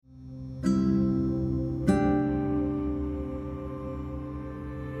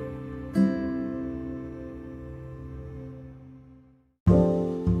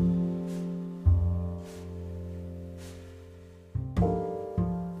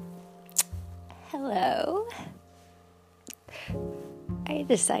I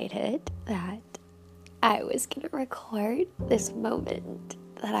decided that I was going to record this moment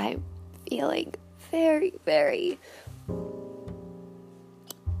that I'm feeling very, very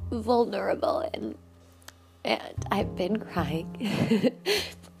vulnerable in. And I've been crying.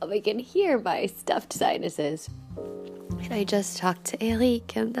 Probably can hear my stuffed sinuses. And I just talked to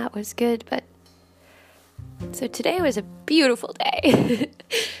Eric, and that was good. But so today was a beautiful day.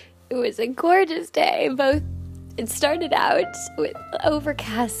 It was a gorgeous day. It started out with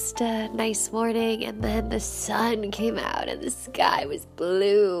overcast, nice morning, and then the sun came out, and the sky was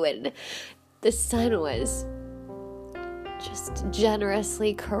blue, and the sun was just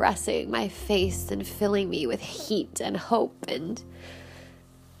generously caressing my face and filling me with heat and hope. And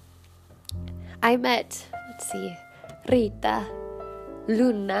I met, Rita,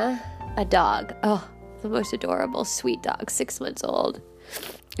 Luna, a dog. Oh, the most adorable, sweet dog, 6 months old.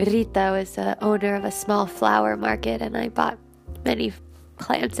 Rita was the owner of a small flower market, and I bought many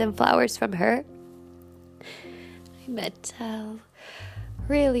plants and flowers from her. I met a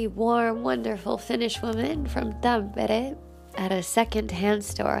really warm, wonderful Finnish woman from Tampere at a second-hand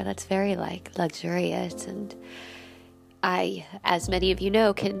store that's very luxurious, and I, as many of you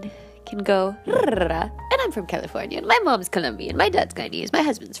know, can go, and I'm from California, and my mom's Colombian, my dad's Guyanese, my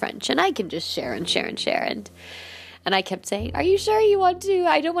husband's French, and I can just share, and I kept saying, are you sure you want to?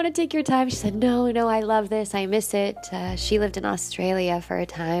 I don't want to take your time. She said, no, I love this, I miss it. She lived in Australia for a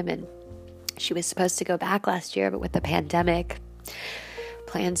time, and she was supposed to go back last year, but with the pandemic,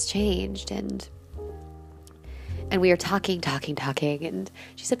 plans changed, and we were talking, and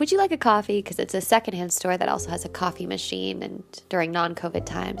she said, would you like a coffee? Because it's a secondhand store that also has a coffee machine, and during non-COVID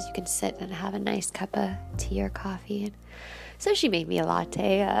times, you can sit and have a nice cup of tea or coffee. And so she made me a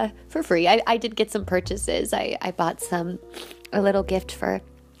latte for free. I did get some purchases. I bought a little gift for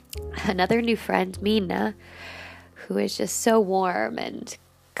another new friend, Mina, who is just so warm and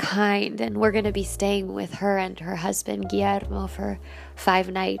kind, and we're going to be staying with her and her husband Guillermo for 5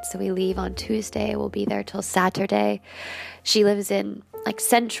 nights. So we leave on Tuesday. We'll be there till Saturday. She lives in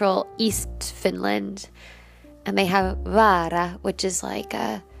central East Finland, and they have Vaara, which is like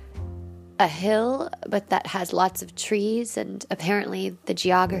a hill, but that has lots of trees, and apparently the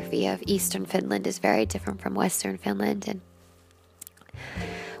geography of Eastern Finland is very different from Western Finland. And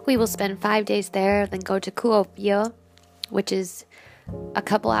we will spend 5 days there, then go to Kuopio, which is a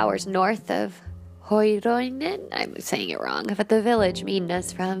couple hours north of Hoiroinen. I'm saying it wrong, but the village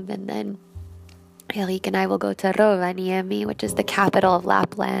Minna's from. And then Erik and I will go to Rovaniemi, which is the capital of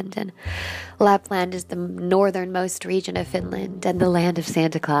Lapland. And Lapland is the northernmost region of Finland and the land of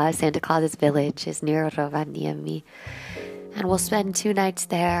Santa Claus. Santa Claus's village is near Rovaniemi. And we'll spend 2 nights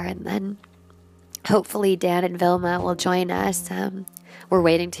there, and then hopefully Dan and Vilma will join us. We're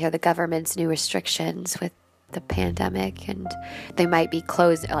waiting to hear the government's new restrictions with the pandemic, and they might be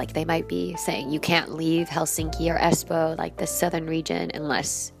closed, they might be saying you can't leave Helsinki or Espoo, the southern region,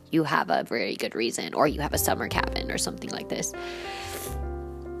 unless you have a very good reason, or you have a summer cabin or something like this.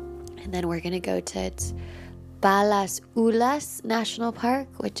 And then we're going to go to Pallas Ylläs National Park,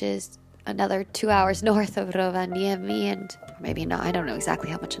 which is another 2 hours north of Rovaniemi, and maybe not, I don't know exactly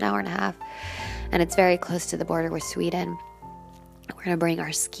how much, an hour and a half. And it's very close to the border with Sweden. We're going to bring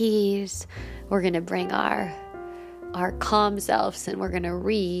our skis. We're going to bring our calm selves, and we're going to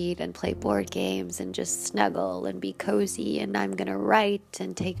read and play board games and just snuggle and be cozy. And I'm going to write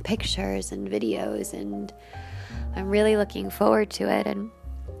and take pictures and videos, and I'm really looking forward to it. And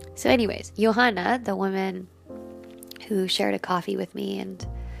so anyways, Johanna, the woman who shared a coffee with me, and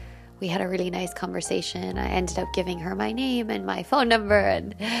we had a really nice conversation. I ended up giving her my name and my phone number,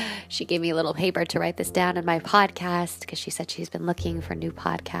 and she gave me a little paper to write this down in my podcast, because she said she's been looking for new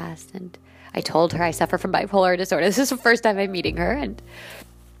podcasts. And I told her I suffer from bipolar disorder. This is the first time I'm meeting her. And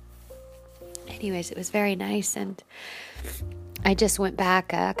anyways, it was very nice. And I just went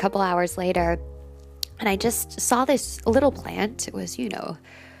back a couple hours later, and I just saw this little plant. It was,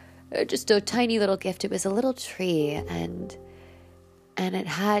 just a tiny little gift. It was a little tree, and it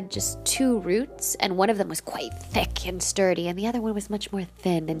had just 2 roots, and one of them was quite thick and sturdy, and the other one was much more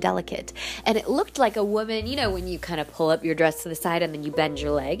thin and delicate. And it looked like a woman, when you kind of pull up your dress to the side and then you bend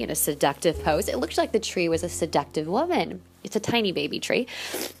your leg in a seductive pose. It looked like the tree was a seductive woman. It's a tiny baby tree.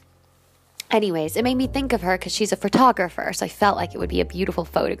 Anyways, it made me think of her because she's a photographer, so I felt like it would be a beautiful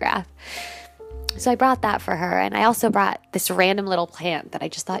photograph. So I brought that for her, and I also brought this random little plant that I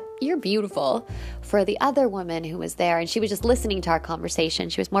just thought, you're beautiful, for the other woman who was there, and she was just listening to our conversation.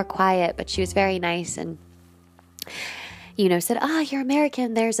 She was more quiet, but she was very nice, and said, you're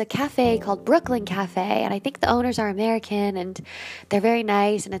American. There's a cafe called Brooklyn Cafe, and I think the owners are American, and they're very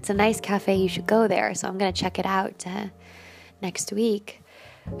nice, and it's a nice cafe. You should go there. So I'm going to check it out next week.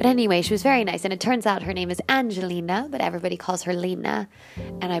 But anyway, she was very nice. And it turns out her name is Angelina, but everybody calls her Lena.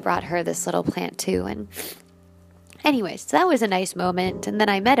 And I brought her this little plant too. And anyways, so that was a nice moment. And then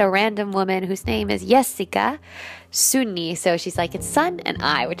I met a random woman whose name is Jessica Sunni. So she's like, it's Sun and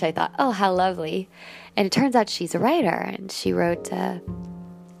I, which I thought, oh, how lovely. And it turns out she's a writer. And she wrote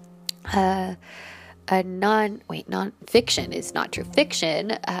non-fiction is not true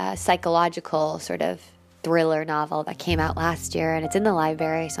fiction, psychological sort of thriller novel that came out last year, and it's in the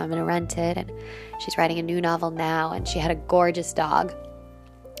library, so I'm going to rent it. And she's writing a new novel now, and she had a gorgeous dog.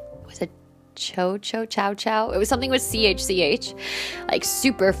 It was a chow. It was something with CHCH, like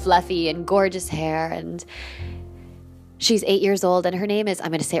super fluffy and gorgeous hair, and she's 8 years old, and her name is, I'm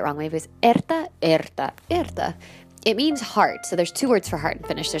going to say it wrong, maybe it's Erta. It means heart. So there's two words for heart in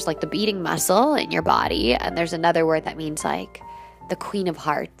Finnish. There's like the beating muscle in your body, and there's another word that means like the Queen of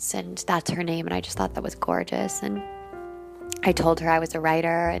Hearts, and that's her name. And I just thought that was gorgeous. And I told her I was a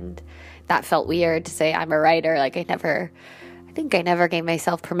writer, and that felt weird to say I'm a writer. Like I think I never gave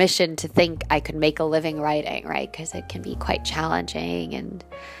myself permission to think I could make a living writing, right? Because it can be quite challenging, and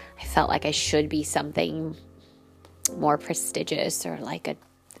I felt like I should be something more prestigious or like a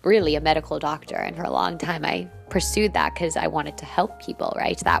medical doctor. And for a long time I pursued that because I wanted to help people,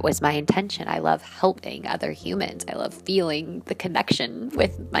 right? That was my intention. I love helping other humans. I love feeling the connection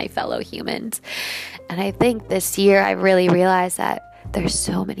with my fellow humans. And I think this year I really realized that there's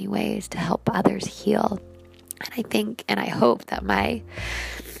so many ways to help others heal. And I think and I hope that my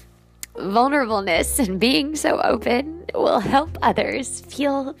vulnerableness and being so open will help others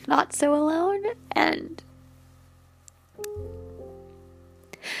feel not so alone. And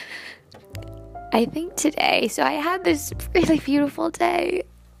I think today, so I had this really beautiful day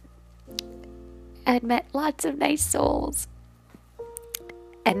and met lots of nice souls.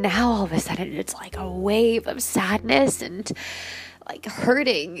 And now all of a sudden it's like a wave of sadness and like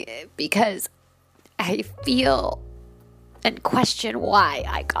hurting because I feel and question why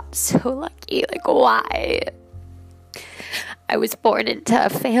I got so lucky. Like why I was born into a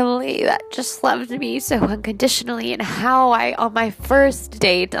family that just loved me so unconditionally, and how I, on my first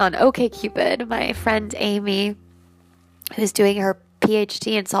date on OkCupid, my friend Amy, who's doing her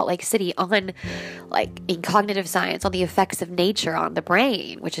PhD in Salt Lake City on in cognitive science on the effects of nature on the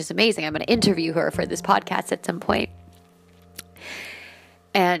brain, which is amazing. I'm going to interview her for this podcast at some point.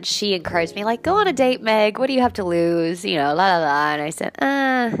 And she encouraged me, like, go on a date, Meg. What do you have to lose? La, la, la. And I said,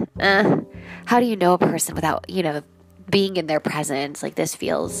 how do you know a person without, being in their presence? Like, this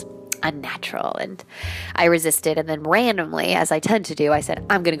feels unnatural. And I resisted. And then randomly, as I tend to do, I said,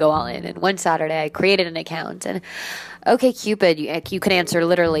 I'm going to go all in. And one Saturday I created an account, and OkCupid, you can answer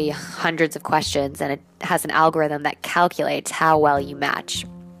literally hundreds of questions, and it has an algorithm that calculates how well you match.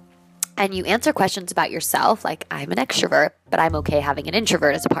 And you answer questions about yourself, like I'm an extrovert, but I'm okay having an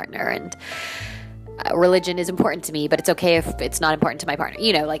introvert as a partner. And religion is important to me, but it's okay if it's not important to my partner.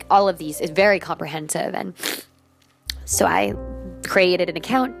 All of these is very comprehensive. And so I created an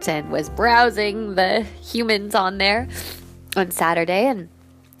account and was browsing the humans on there on Saturday. And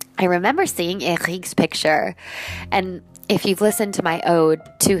I remember seeing Eric's picture. And if you've listened to my ode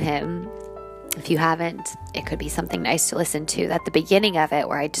to him, if you haven't, it could be something nice to listen to. At the beginning of it,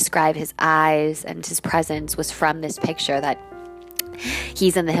 where I describe his eyes and his presence, was from this picture that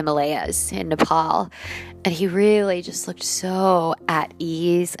he's in the Himalayas in Nepal. And he really just looked so at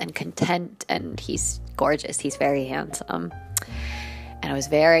ease and content, and he's gorgeous. He's very handsome. And I was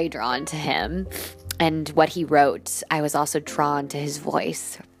very drawn to him. And what he wrote, I was also drawn to his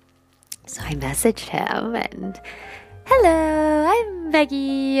voice. So I messaged him and, hello, I'm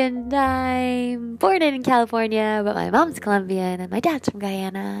Maggie, and I'm born in California, but my mom's Colombian, and my dad's from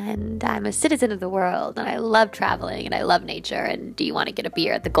Guyana, and I'm a citizen of the world, and I love traveling, and I love nature, and do you want to get a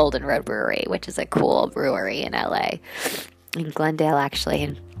beer at the Golden Road Brewery, which is a cool brewery in LA, in Glendale, actually.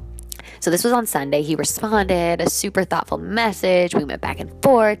 And so this was on Sunday. He responded, a super thoughtful message. We went back and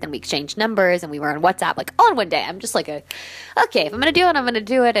forth, and we exchanged numbers, and we were on WhatsApp, all in one day. I'm just okay, if I'm going to do it, I'm going to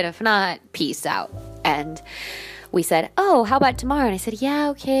do it, and if not, peace out. And we said, oh, how about tomorrow? And I said, yeah,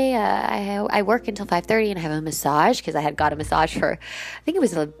 okay. I work until 5:30 and I have a massage, because I had got a massage for, I think it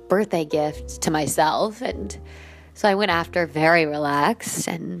was a birthday gift to myself. And so I went after, very relaxed,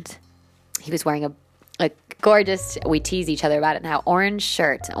 and he was wearing a gorgeous, we tease each other about it now, orange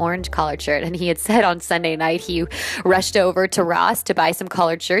collared shirt. And he had said on Sunday night he rushed over to Ross to buy some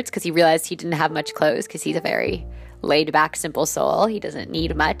collared shirts because he realized he didn't have much clothes, because he's a very laid back, simple soul. He doesn't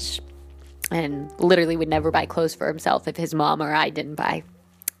need much. And literally would never buy clothes for himself if his mom or I didn't buy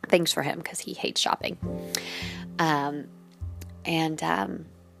things for him, because he hates shopping.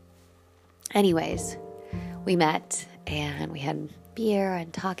 Anyways, we met and we had beer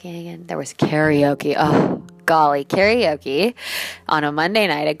and talking, and there was karaoke. Oh, golly, karaoke on a Monday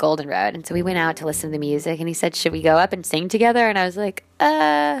night at Golden Road. And so we went out to listen to the music, and he said, should we go up and sing together? And I was like,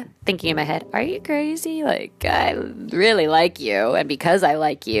 thinking in my head, are you crazy? Like, I really like you, and because I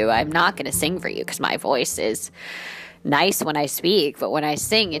like you, I'm not going to sing for you because my voice is nice when I speak, but when I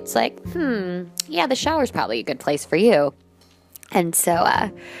sing, it's like, yeah, the shower's probably a good place for you. And so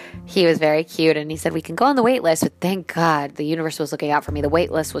he was very cute, and he said, we can go on the wait list, but thank God the universe was looking out for me. The wait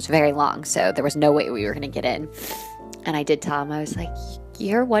list was very long, so there was no way we were going to get in. And I did tell him, I was like,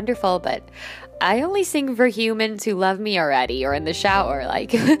 you're wonderful, but I only sing for humans who love me already or in the shower.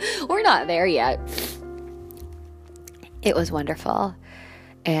 Like, we're not there yet. It was wonderful.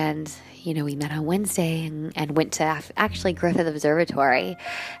 And, you know, we met on Wednesday and went to actually Griffith Observatory,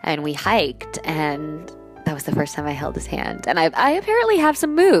 and we hiked, and that was the first time I held his hand. And I apparently have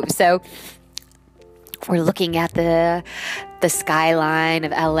some moves. So we're looking at the skyline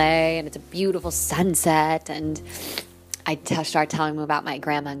of LA, and it's a beautiful sunset. And I start telling him about my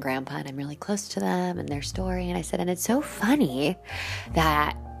grandma and grandpa, and I'm really close to them and their story. And I said, and it's so funny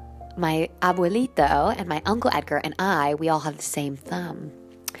that my abuelito and my Uncle Edgar and we all have the same thumb.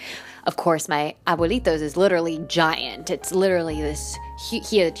 Of course, my abuelito's is literally giant. It's literally this,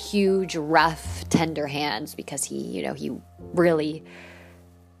 he had huge, rough, tender hands because he really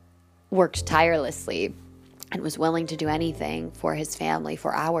worked tirelessly and was willing to do anything for his family,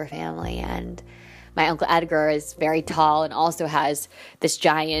 for our family. And my Uncle Edgar is very tall and also has this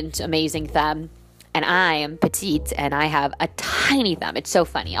giant, amazing thumb. And I am petite, and I have a tiny thumb. It's so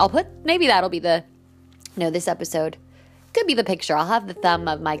funny. Maybe that'll be this episode could be the picture. I'll have the thumb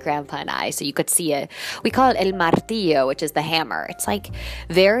of my grandpa and I, so you could see it. We call it el martillo, which is the hammer. It's like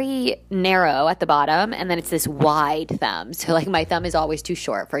very narrow at the bottom, and then it's this wide thumb. So like my thumb is always too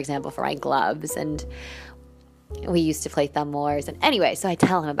short, for example, for my gloves. And we used to play thumb wars. And anyway, so I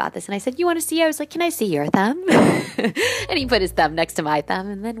tell him about this, and I said, you want to see? I was like, can I see your thumb? And he put his thumb next to my thumb,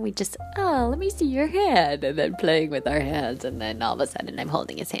 and then we just, let me see your hand. And then playing with our hands, and then all of a sudden I'm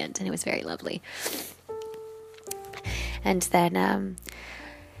holding his hand, and it was very lovely. And then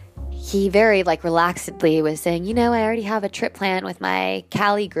he very relaxedly was saying, I already have a trip planned with my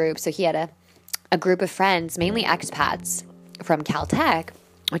Cali group. So he had a group of friends, mainly expats from Caltech,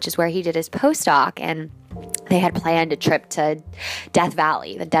 which is where he did his postdoc. And they had planned a trip to Death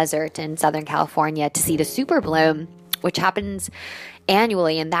Valley, the desert in Southern California, to see the super bloom, which happens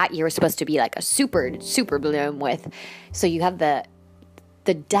annually. And that year was supposed to be like a super, super bloom so you have the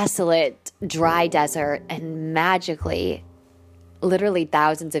desolate, dry desert, and magically, literally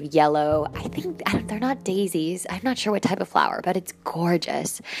thousands of yellow, they're not daisies. I'm not sure what type of flower, but it's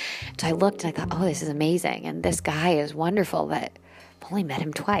gorgeous. So I looked and I thought, this is amazing. And this guy is wonderful, but I've only met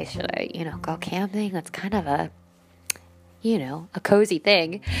him twice. Should I, go camping? That's kind of a cozy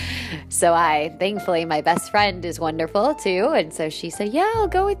thing. So thankfully, my best friend is wonderful too. And so she said, yeah, I'll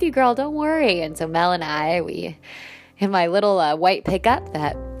go with you, girl. Don't worry. And so Mel and I, in my little white pickup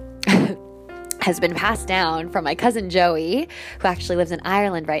that has been passed down from my cousin Joey, who actually lives in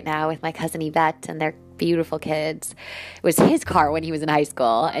Ireland right now with my cousin Yvette and their beautiful kids. It was his car when he was in high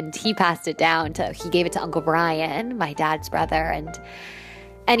school, and he passed it down he gave it to Uncle Brian, my dad's brother. And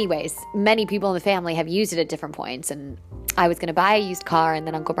anyways, many people in the family have used it at different points. And I was going to buy a used car, and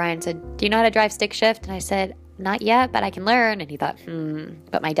then Uncle Brian said, do you know how to drive stick shift? And I said, not yet, but I can learn. And he thought,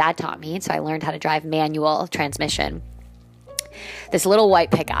 but my dad taught me. So I learned how to drive manual transmission. This little white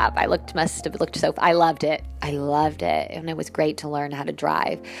pickup, I loved it. And it was great to learn how to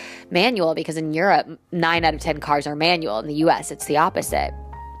drive manual, because in Europe, 9 out of 10 cars are manual. In the US, it's the opposite.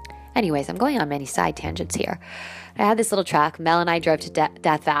 Anyways, I'm going on many side tangents here. I had this little truck. Mel and I drove to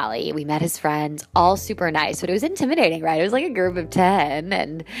Death Valley. We met his friends, all super nice, but it was intimidating, right? It was like a group of 10,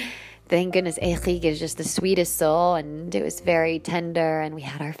 and thank goodness Eric is just the sweetest soul, and it was very tender, and we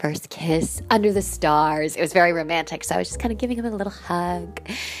had our first kiss under the stars. It was very romantic, so I was just kind of giving him a little hug,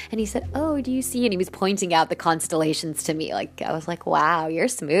 and he said, oh, do you see? And he was pointing out the constellations to me. I was like, wow, you're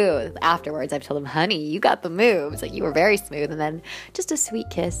smooth. Afterwards, I've told him, honey, you got the moves. You were very smooth. And then just a sweet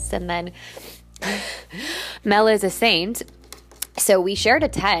kiss, and then Mel is a saint. So we shared a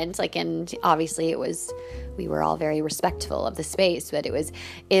tent, and obviously we were all very respectful of the space, but it was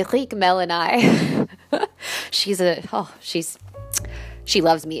Eric, Mel, and I. She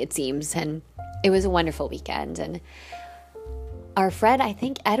loves me, it seems. And it was a wonderful weekend. And our friend, I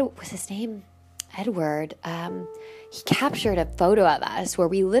think was his name, Edward, he captured a photo of us where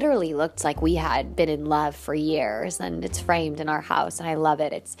we literally looked like we had been in love for years, and it's framed in our house, and I love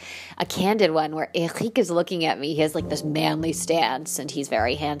it. It's a candid one where Eric is looking at me. He has this manly stance, and he's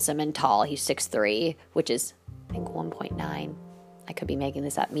very handsome and tall. He's 6'3", which is, I think, 1.9. I could be making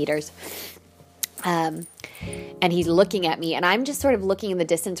this up, meters. And he's looking at me, and I'm just sort of looking in the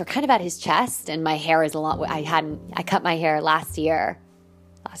distance or kind of at his chest, and my hair is a lot. I cut my hair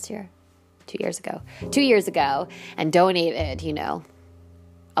 2 years ago, and donated,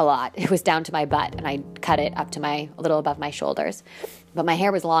 a lot. It was down to my butt, and I cut it up to a little above my shoulders. But my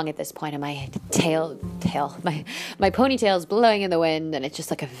hair was long at this point, and my ponytail is blowing in the wind, and it's just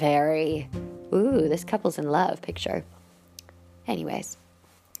like a very, this couple's in love picture. Anyways,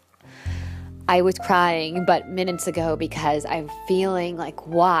 I was crying but minutes ago because I'm feeling like,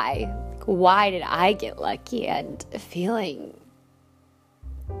 why did I get lucky? And feeling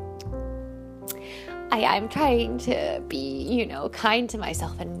I'm trying to be, kind to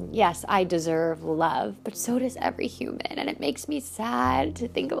myself. And yes, I deserve love, but so does every human. And it makes me sad to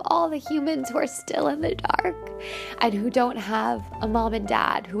think of all the humans who are still in the dark and who don't have a mom and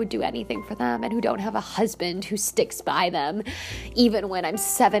dad who would do anything for them, and who don't have a husband who sticks by them, even when I'm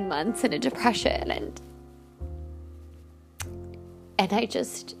 7 months in a depression. And I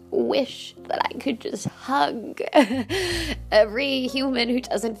just wish that I could just hug every human who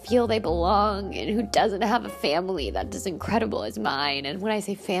doesn't feel they belong and who doesn't have a family that is incredible as mine. And when I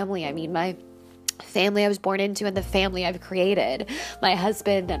say family, I mean my family I was born into and the family I've created, my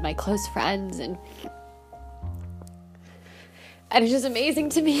husband and my close friends. And it's just amazing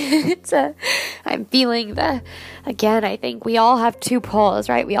to me. I'm feeling again, I think we all have two poles,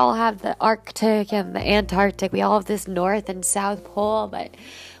 right? We all have the Arctic and the Antarctic. We all have this North and South Pole, but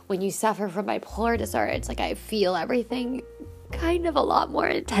when you suffer from bipolar disorder, it's like I feel everything kind of a lot more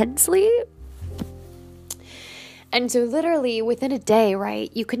intensely. And so literally within a day,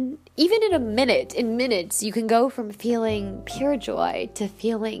 right, you can, even in minutes, you can go from feeling pure joy to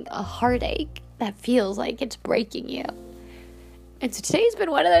feeling a heartache that feels like it's breaking you. And so today's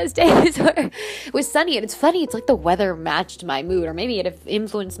been one of those days where it was sunny, and it's funny, it's like the weather matched my mood, or maybe it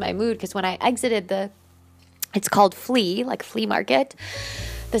influenced my mood, because when I exited it's called Flea, like flea market,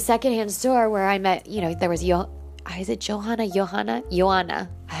 the secondhand store where I met, there was Johanna? I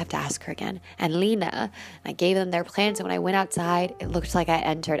have to ask her again. And Lena. I gave them their plans, and when I went outside, it looked like I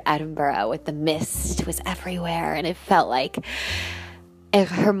entered Edinburgh with the mist. It was everywhere, and it felt like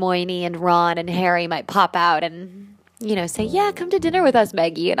Hermione and Ron and Harry might pop out and say, yeah, come to dinner with us,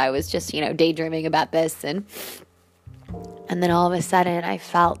 Maggie. And I was just, daydreaming about this. And then all of a sudden I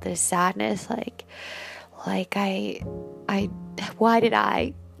felt this sadness, like why did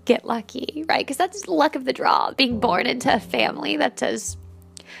I get lucky, right? Because that's the luck of the draw, being born into a family that's as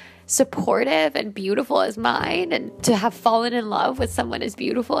supportive and beautiful as mine, and to have fallen in love with someone as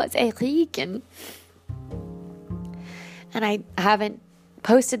beautiful as Eric. And I haven't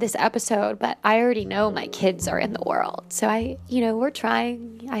posted this episode, but I already know my kids are in the world. So we're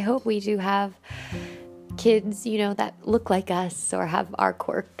trying. I hope we do have kids, that look like us or have our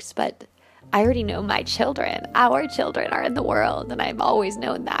quirks, but I already know our children are in the world, and I've always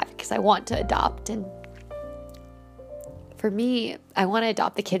known that because I want to adopt. And for me, I want to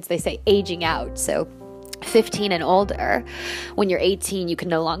adopt the kids, they say, aging out. So 15 and older. When you're 18, you can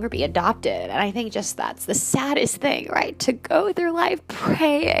no longer be adopted. And I think just that's the saddest thing, right? To go through life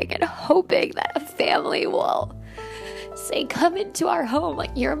praying and hoping that a family will say, come into our home,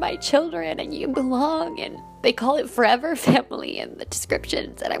 like you're my children and you belong. And they call it forever family in the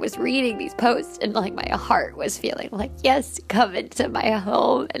descriptions. And I was reading these posts, and like my heart was feeling like, yes, come into my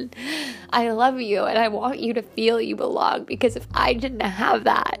home and I love you and I want you to feel you belong. Because if I didn't have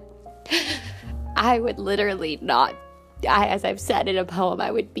that, I would literally as I've said in a poem,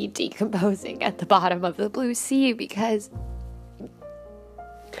 I would be decomposing at the bottom of the blue sea, because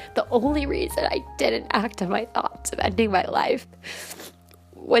the only reason I didn't act on my thoughts of ending my life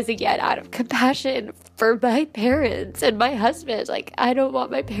was, again, out of compassion for my parents and my husband. Like, I don't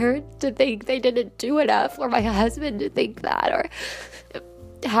want my parents to think they didn't do enough, or my husband to think that, or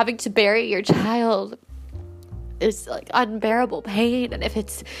having to bury your child is like unbearable pain. And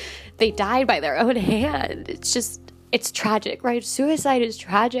if they died by their own hand, it's tragic, right? Suicide is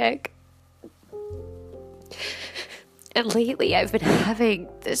tragic. And lately I've been having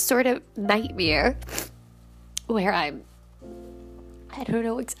this sort of nightmare where I don't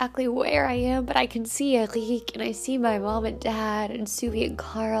know exactly where I am, but I can see Eric, and I see my mom and dad and Suvi and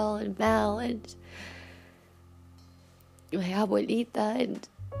Carl and Mel and my abuelita, and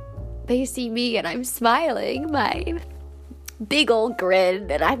they see me and I'm smiling, my big old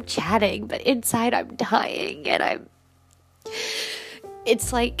grin, and I'm chatting, but inside I'm dying, and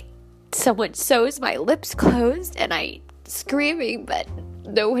it's like someone sews my lips closed and I'm screaming, but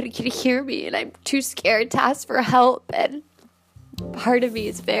no one can hear me, and I'm too scared to ask for help. And part of me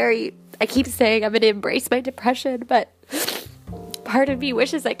is I keep saying I'm going to embrace my depression, but part of me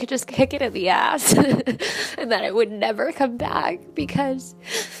wishes I could just kick it in the ass and that it would never come back, because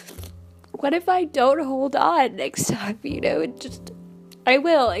what if I don't hold on next time, I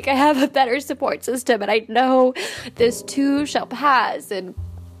will. I have a better support system, and I know this too shall pass, and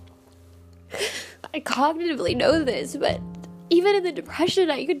I cognitively know this, but even in the depression,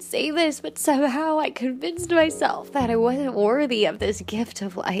 I could say this, but somehow I convinced myself that I wasn't worthy of this gift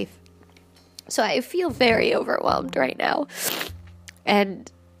of life. So I feel very overwhelmed right now.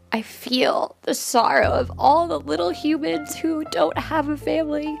 And I feel the sorrow of all the little humans who don't have a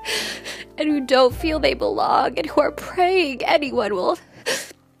family and who don't feel they belong and who are praying anyone will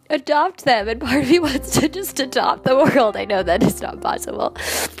adopt them. And part of me wants to just adopt the world. I know that is not possible.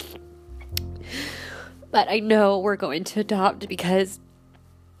 But I know we're going to adopt because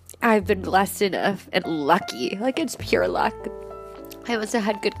I've been blessed enough and lucky. Like, it's pure luck. I must have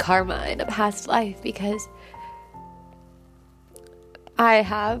had good karma in a past life, because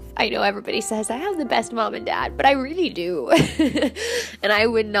I know everybody says I have the best mom and dad, but I really do. And I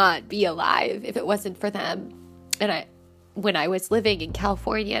would not be alive if it wasn't for them. And when I was living in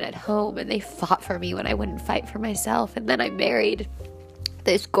California and at home, and they fought for me when I wouldn't fight for myself. And then I married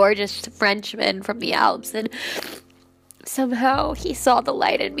this gorgeous Frenchman from the Alps, and somehow he saw the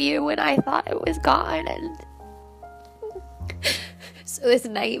light in me when I thought it was gone. And so this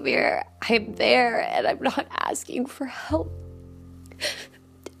nightmare, I'm there and I'm not asking for help.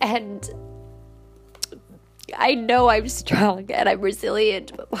 And I know I'm strong and I'm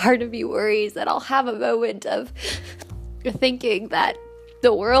resilient, but part of me worries that I'll have a moment of thinking that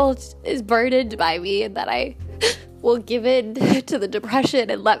the world is burdened by me and that I will give in to the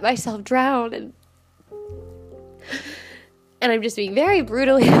depression and let myself drown. And I'm just being very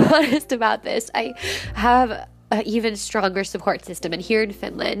brutally honest about this. I have an even stronger support system. And here in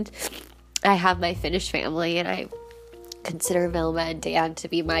Finland, I have my Finnish family, and I consider Vilma and Dan to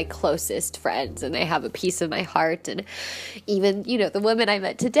be my closest friends, and they have a piece of my heart. And even, the woman I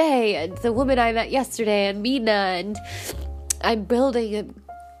met today and the woman I met yesterday and Mina, and I'm building a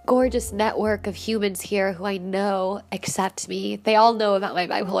gorgeous network of humans here who I know accept me. They all know about my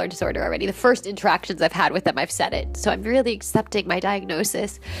bipolar disorder already. The first interactions I've had with them, I've said it. So I'm really accepting my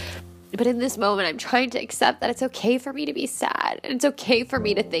diagnosis. But in this moment, I'm trying to accept that it's okay for me to be sad. And it's okay for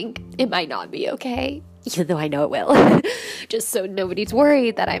me to think it might not be okay, even though I know it will. Just so nobody's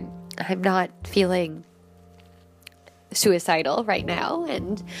worried that I'm not feeling suicidal right now.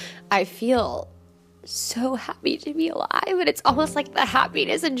 And I feel so happy to be alive, and it's almost like the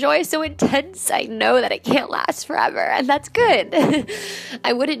happiness and joy is so intense. I know that it can't last forever, and that's good.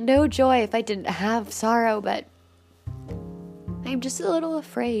 I wouldn't know joy if I didn't have sorrow, but I'm just a little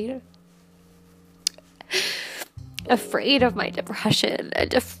afraid of my depression,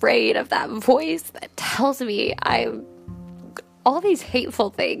 and afraid of that voice that tells me I'm all these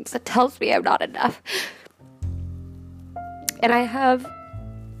hateful things, that tells me I'm not enough. And I have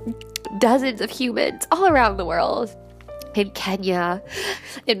dozens of humans all around the world, in Kenya,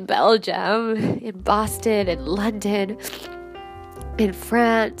 in Belgium, in Boston, in London, in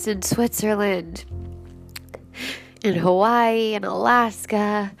France, in Switzerland, in Hawaii, in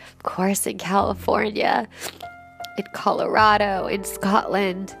Alaska, of course in California, in Colorado, in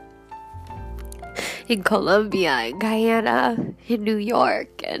Scotland, in Colombia, in Guyana, in New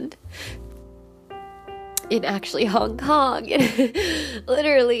York, and in actually Hong Kong, and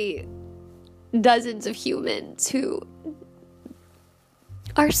literally dozens of humans who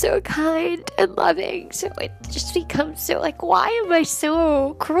are so kind and loving. So it just becomes so why am I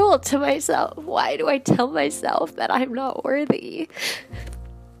so cruel to myself? Why do I tell myself that I'm not worthy?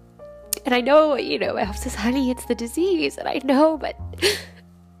 And I know, my house says, honey, it's the disease. And I know, but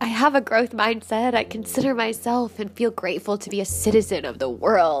I have a growth mindset. I consider myself and feel grateful to be a citizen of the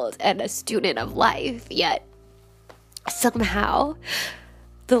world and a student of life. Yet somehow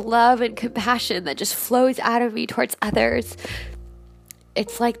the love and compassion that just flows out of me towards others,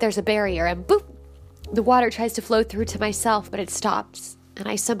 it's like there's a barrier, and boop, the water tries to flow through to myself, but it stops. And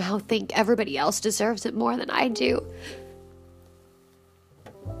I somehow think everybody else deserves it more than I do.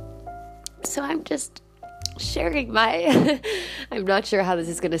 So I'm just sharing my, I'm not sure how this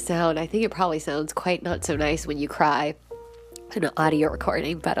is going to sound. I think it probably sounds quite not so nice when you cry in an audio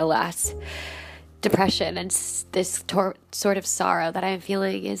recording, but alas, depression and this sort of sorrow that I'm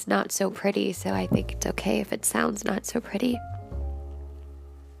feeling is not so pretty. So I think it's okay if it sounds not so pretty.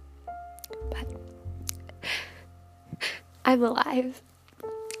 But I'm alive,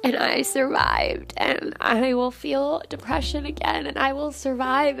 and I survived, and I will feel depression again, and I will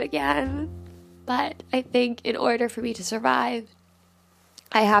survive again. But I think in order for me to survive,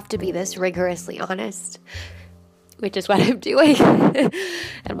 I have to be this rigorously honest which is what I'm doing.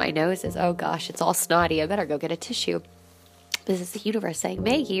 And my nose is, oh gosh, it's all snotty. I better go get a tissue. This is the universe saying,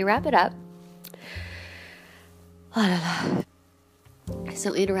 Maggie, wrap it up.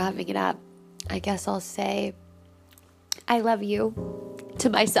 So in wrapping it up, I guess I'll say, I love you to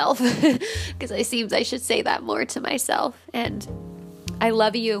myself, because it seems I should say that more to myself. And I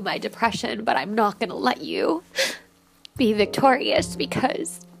love you, my depression, but I'm not going to let you be victorious,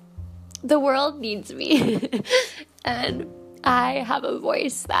 because the world needs me. And I have a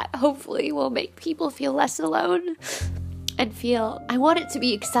voice that hopefully will make people feel less alone and feel, I want it to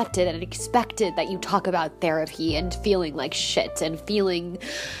be accepted and expected that you talk about therapy and feeling like shit and feeling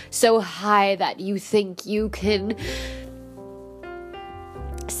so high that you think you can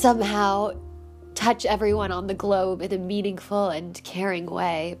somehow touch everyone on the globe in a meaningful and caring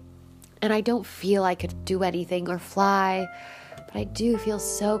way. And I don't feel I could do anything or fly, but I do feel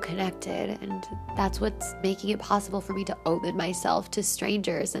so connected, and that's what's making it possible for me to open myself to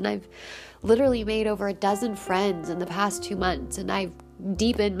strangers. And I've literally made over a dozen friends in the past 2 months, and I've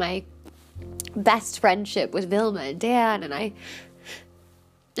deepened my best friendship with Vilma and Dan,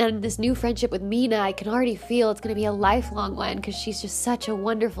 and this new friendship with Mina, I can already feel it's going to be a lifelong one, because she's just such a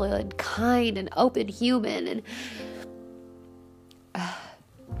wonderful and kind and open human. And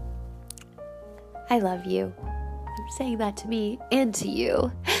I love you. I'm saying that to me and to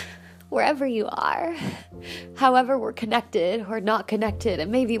you, wherever you are, however we're connected or not connected, and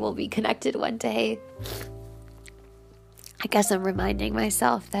maybe we'll be connected one day. I guess I'm reminding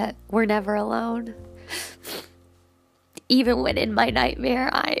myself that we're never alone. Even when in my nightmare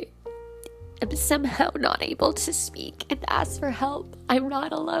I am somehow not able to speak and ask for help, I'm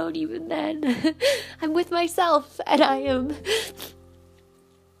not alone even then. I'm with myself, and I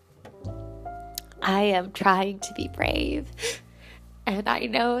am trying to be brave. And I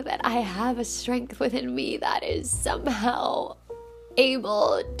know that I have a strength within me that is somehow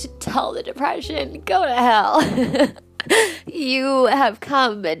able to tell the depression, go to hell. You have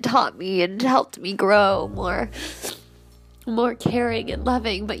come and taught me and helped me grow more caring and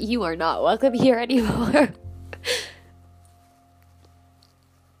loving, but you are not welcome here anymore.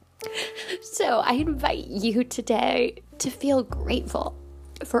 So I invite you today to feel grateful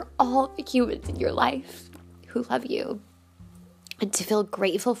for all the humans in your life who love you, and to feel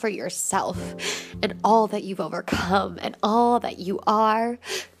grateful for yourself and all that you've overcome and all that you are,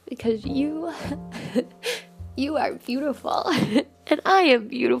 because you are beautiful and I am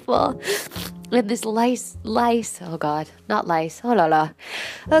beautiful. And this lice, oh God, not lice, oh la la.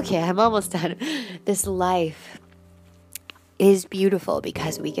 Okay, I'm almost done. This life is beautiful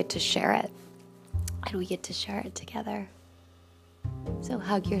because we get to share it, and we get to share it together. So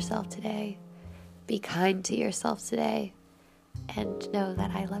hug yourself today, be kind to yourself today, and know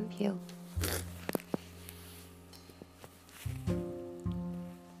that I love you.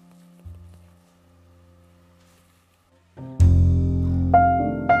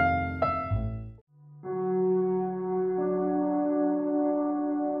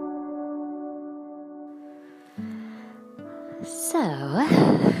 So,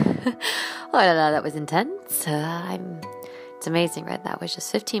 that was intense. It's amazing, right? That was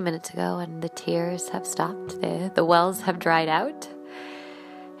just 15 minutes ago, and the tears have stopped. The wells have dried out,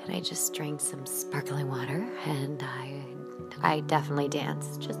 and I just drank some sparkling water, and I definitely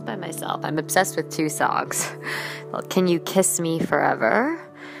danced just by myself. I'm obsessed with 2 songs. Well, Can You Kiss Me Forever?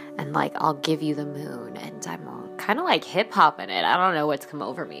 And I'll Give You the Moon. And I'm kind of hip hop in it. I don't know what's come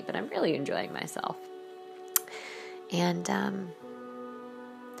over me, but I'm really enjoying myself. And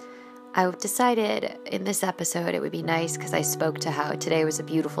I decided in this episode it would be nice, because I spoke to how today was a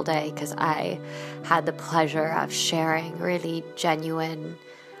beautiful day, because I had the pleasure of sharing really genuine,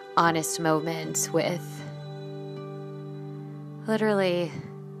 honest moments with literally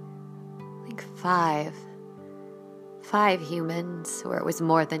five humans, where it was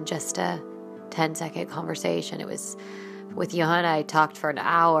more than just a 10-second conversation. It was with Johanna, I talked for an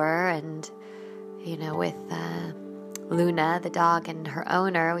hour, and with Luna, the dog, and her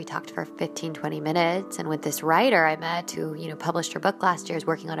owner, we talked for 15-20 minutes. And with this writer I met who, published her book last year, is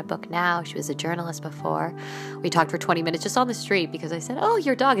working on a book now. She was a journalist before. We talked for 20 minutes just on the street, because I said, oh,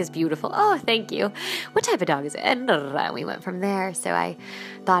 your dog is beautiful. Oh, thank you. What type of dog is it? And we went from there. So I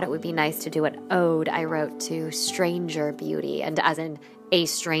thought it would be nice to do an ode I wrote to stranger beauty, and as in a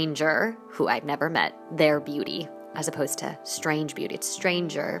stranger who I'd never met, their beauty, as opposed to strange beauty. It's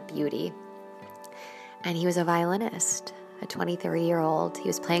stranger beauty. And he was a violinist, a 23-year-old. He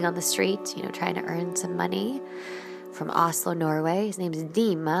was playing on the street, trying to earn some money, from Oslo, Norway. His name is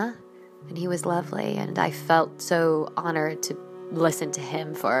Dima, and he was lovely. And I felt so honored to listen to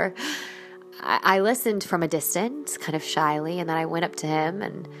him for I listened from a distance, kind of shyly, and then I went up to him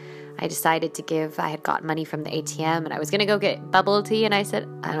and I decided to give, I had got money from the ATM and I was going to go get bubble tea, and I said,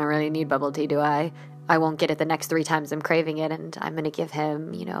 I don't really need bubble tea, do I? I won't get it the next 3 times I'm craving it, and I'm going to give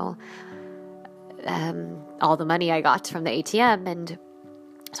him, all the money I got from the ATM. And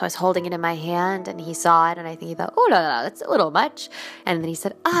so I was holding it in my hand and he saw it, and I think he thought, oh, no, that's a little much. And then he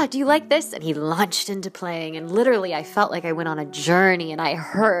said, do you like this? And he launched into playing, and literally I felt like I went on a journey, and I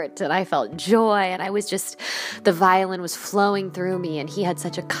hurt and I felt joy, and I was just, the violin was flowing through me, and he had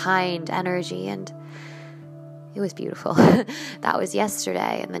such a kind energy, and it was beautiful. That was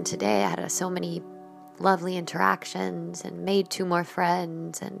yesterday. And then today I had so many lovely interactions and made 2 more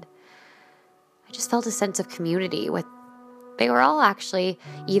friends, and I just felt a sense of community with, they were all actually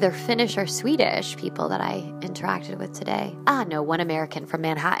either Finnish or Swedish people that I interacted with today. No, one American from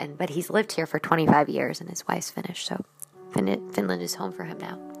Manhattan, but he's lived here for 25 years and his wife's Finnish, so Finland is home for him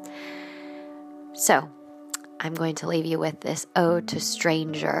now. So I'm going to leave you with this ode to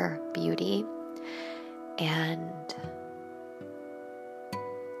stranger beauty. And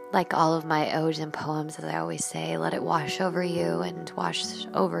like all of my odes and poems, as I always say, let it wash over you and wash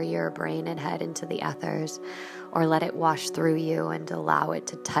over your brain and head into the ethers, or let it wash through you and allow it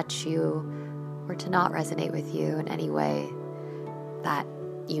to touch you or to not resonate with you in any way that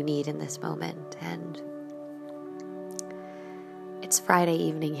you need in this moment. And it's Friday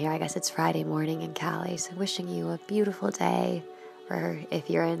evening here. I guess it's Friday morning in Cali. So wishing you a beautiful day, or if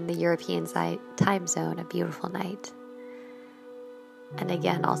you're in the European time zone, a beautiful night. And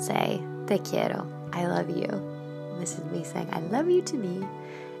again, I'll say, te quiero, I love you. And this is me saying, I love you to me,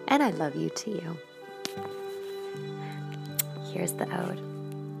 and I love you to you. Here's the ode.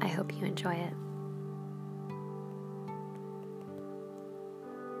 I hope you enjoy it.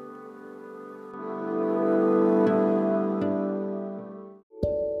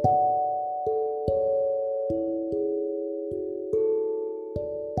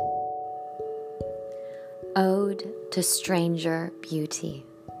 Ode to Stranger Beauty.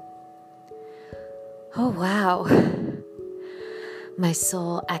 Oh, wow. My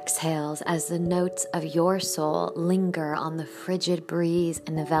soul exhales as the notes of your soul linger on the frigid breeze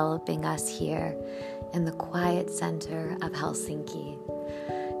enveloping us here in the quiet center of Helsinki.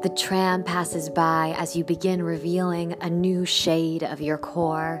 The tram passes by as you begin revealing a new shade of your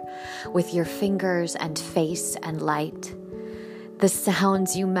core with your fingers and face and light. The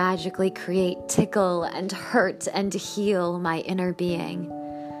sounds you magically create tickle and hurt and heal my inner being.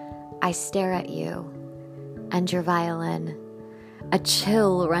 I stare at you and your violin. A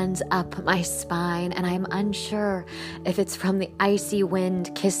chill runs up my spine, and I'm unsure if it's from the icy wind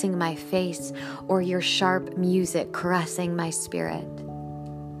kissing my face or your sharp music caressing my spirit.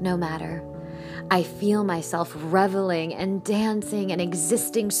 No matter. I feel myself reveling and dancing and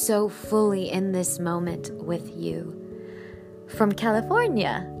existing so fully in this moment with you. From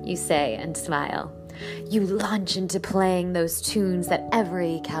California, you say and smile. You launch into playing those tunes that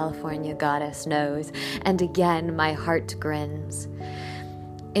every California goddess knows, and again my heart grins.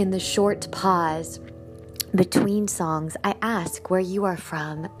 In the short pause between songs, I ask where you are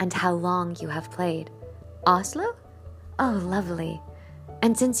from and how long you have played. Oslo? Oh, lovely.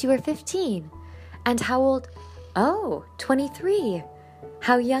 And since you were 15? And how old? Oh, 23.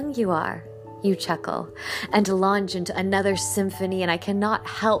 How young you are. You chuckle and launch into another symphony, and I cannot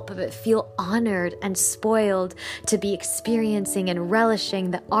help but feel honored and spoiled to be experiencing and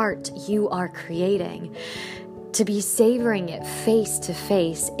relishing the art you are creating, to be savoring it face to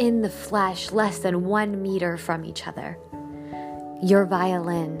face in the flesh, less than 1 meter from each other. Your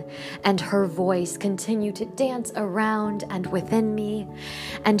violin and her voice continue to dance around and within me,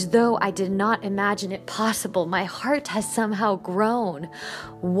 and though I did not imagine it possible, my heart has somehow grown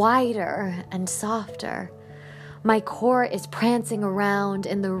wider and softer. My core is prancing around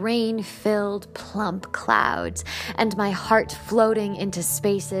in the rain-filled, plump clouds, and my heart floating into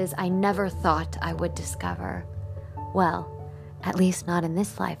spaces I never thought I would discover. Well, at least not in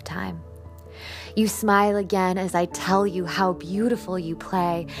this lifetime. You smile again as I tell you how beautiful you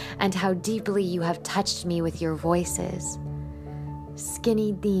play and how deeply you have touched me with your voices.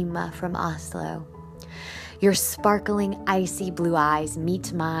 Skinny Dima from Oslo. Your sparkling, icy blue eyes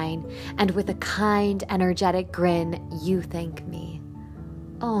meet mine, and with a kind, energetic grin, you thank me.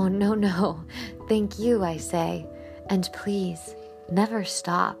 Oh, no, thank you, I say, and please, never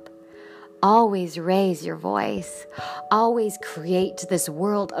stop. Always raise your voice. Always create this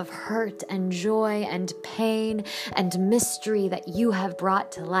world of hurt and joy and pain and mystery that you have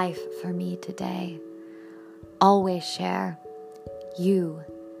brought to life for me today. Always share you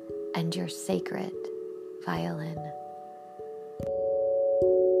and your sacred violin.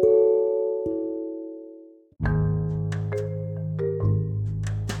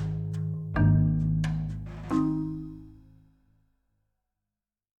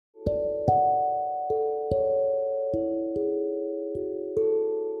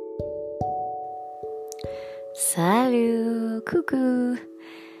 Salut, coucou.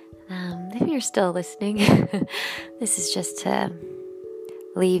 If you're still listening, this is just to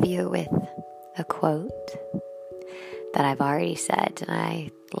leave you with a quote that I've already said, and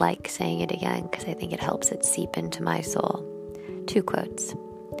I like saying it again because I think it helps it seep into my soul. 2 quotes.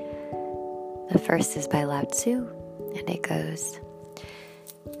 The first is by Lao Tzu, and it goes,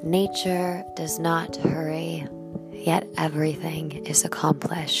 "Nature does not hurry, yet everything is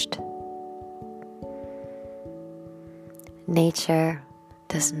accomplished." Nature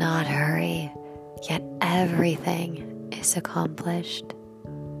does not hurry, yet everything is accomplished.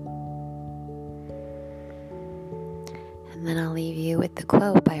 And then I'll leave you with the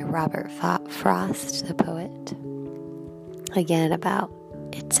quote by Robert Frost, the poet. Again, about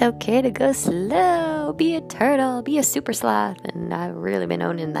it's okay to go slow, be a turtle, be a super sloth. And I've really been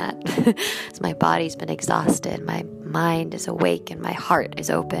owning that. As my body's been exhausted, my mind is awake, and my heart is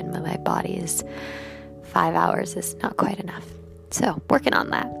open, but my body is 5 hours is not quite enough. So, working on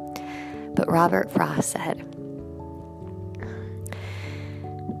that. But Robert Frost said,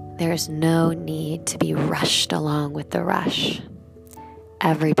 "There's no need to be rushed along with the rush.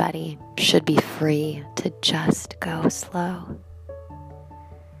 Everybody should be free to just go slow.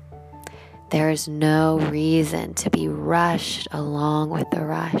 There is no reason to be rushed along with the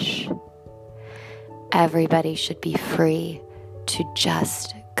rush. Everybody should be free to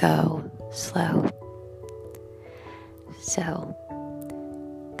just go slow." So,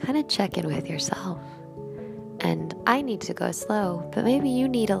 kind of check in with yourself. And I need to go slow, but maybe you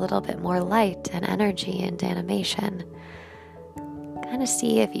need a little bit more light and energy and animation. Kind of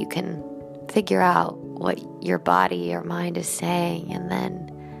see if you can figure out what your body or mind is saying, and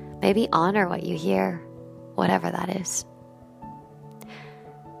then maybe honor what you hear, whatever that is.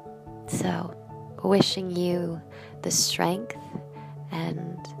 So, wishing you the strength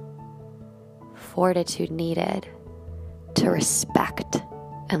and fortitude needed to respect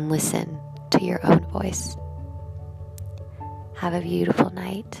and listen to your own voice. Have a beautiful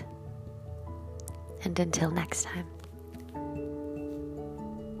night, and until next time.